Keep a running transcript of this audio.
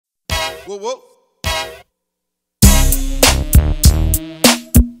Whoa, whoa.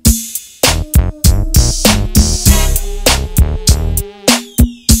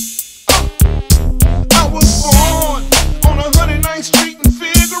 I was born on 109th Street in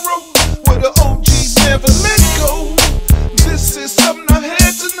Figueroa, where the OGs never let go. This is something I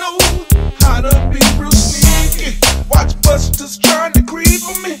had to know, how to be real sneaky. Watch busters trying to creep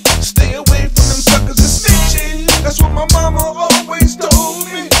on me. Stay away from them suckers and snitching. That's what my mama always told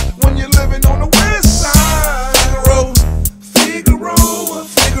me. When you're living on the west side, Figueroa, Figueroa,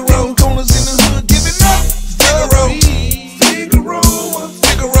 Figueroa. Corners in the hood giving up, Figueroa, Figueroa,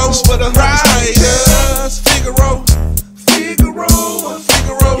 Figueroa. For the riders, Figueroa, Figueroa,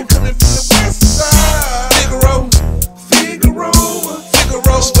 Figueroa. You coming from the west side, Figueroa, Figueroa,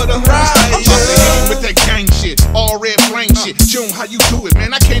 Figueroa. For the riders. I'm with that gang shit, all red flame shit. June, how you do it,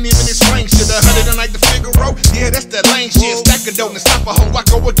 man? I can't even explain shit. 100 like the Figueroa, yeah, that's that lame shit. Stack a dough and stop a hoe, I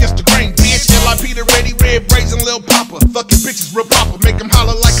go against the grain, bitch. LIP the ready, red brazen Lil Papa. Fucking bitches real proper, make them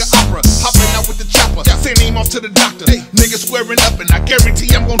holler like an opera. Hopping out with the chopper, send him off to the doctor. Niggas swearing up and I guarantee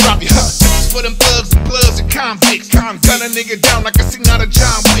I'm gon' drop you. This is for them thugs and bloods and convicts. Gun a nigga down like a scene out of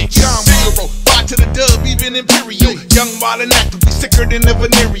John Wick. Figueroa, ride to the dub, even Imperial. Young, wild and active, we sicker than the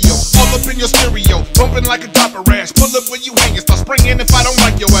venereal. All up in your stereo, bumping like a dopper rash. Pull up where you hangin', start springing if I don't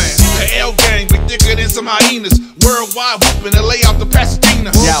like your ass. The L gang, we thicker than some hyenas. Worldwide whooping and lay out the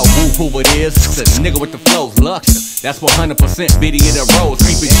Pasadena. Y'all who it is, the nigga with the flows, luxury. That's 100% Biddy in the road,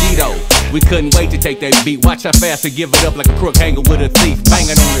 creepy Cheeto. We couldn't wait to take that beat. Watch how fast we give it up like a crook hanging with a thief.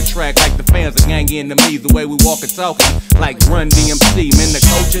 Banging on the track like the fans are ganging to me. The way we walk and talking like Run DMC. Man, the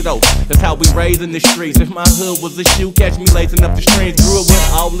culture though, that's how we raised in the streets. If my hood was a shoe, catch me lacing up the strings. Grew up with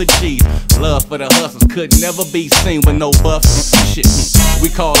all the G's. Love for the hustlers could never be seen with no buffers. Shit,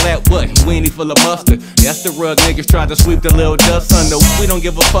 we call that what? Weenie full of mustard. That's the rug niggas try to sweep the little dust under. We don't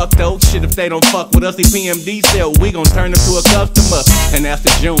give a fuck though. Shit, if they don't fuck with us, the PMD sell, we gon' turn them to a customer. And that's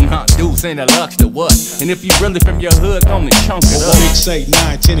the June, huh? Dudes ain't a lux to what? And if you really from your hood, come and chunk it up. Big say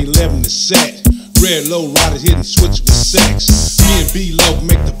 9, 10, 11 to set. Red low riders hitting switch with sex. Me and B-Low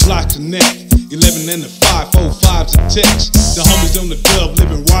make the block connect. 11 and the 545's a text. The homies on the dub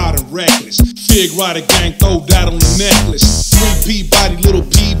living wild and reckless. Fig rider gang throw that on the necklace. 3P body, little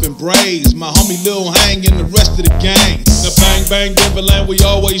peep and braids. My homie Lil Hang and the rest of the gang. The bang bang Denverland, we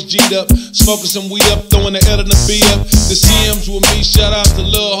always G'd up. Smoking some weed up, throwing the L and the B up. The CMs with me, shout out to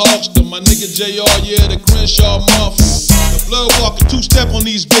Lil Hawkster. My nigga JR, yeah, the Crenshaw Mafia. The blood walker, 2-step on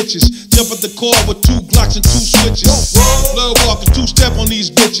these bitches. Jump at the car with 2 Glocks and 2 switches. Blood walker, 2-step on these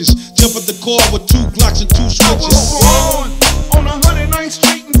bitches. Jump at the car with 2 Glocks and 2 switches. I was born on 109th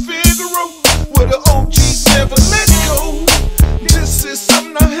Street in Figueroa, where the OGs never let go. This is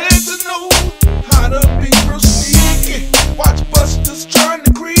something I had to know, how to be real sneaky. Watch busters trying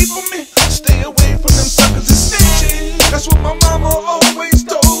to creep on me. Stay away from them suckers and snitching. That's what my mama always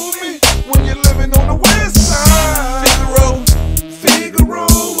told me. When you're living on the west side, Figueroa,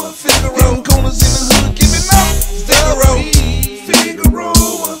 Figueroa, Figueroa. Corners in the hood giving up, Figueroa,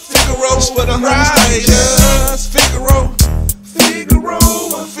 Figueroa, Figueroa. For the riders.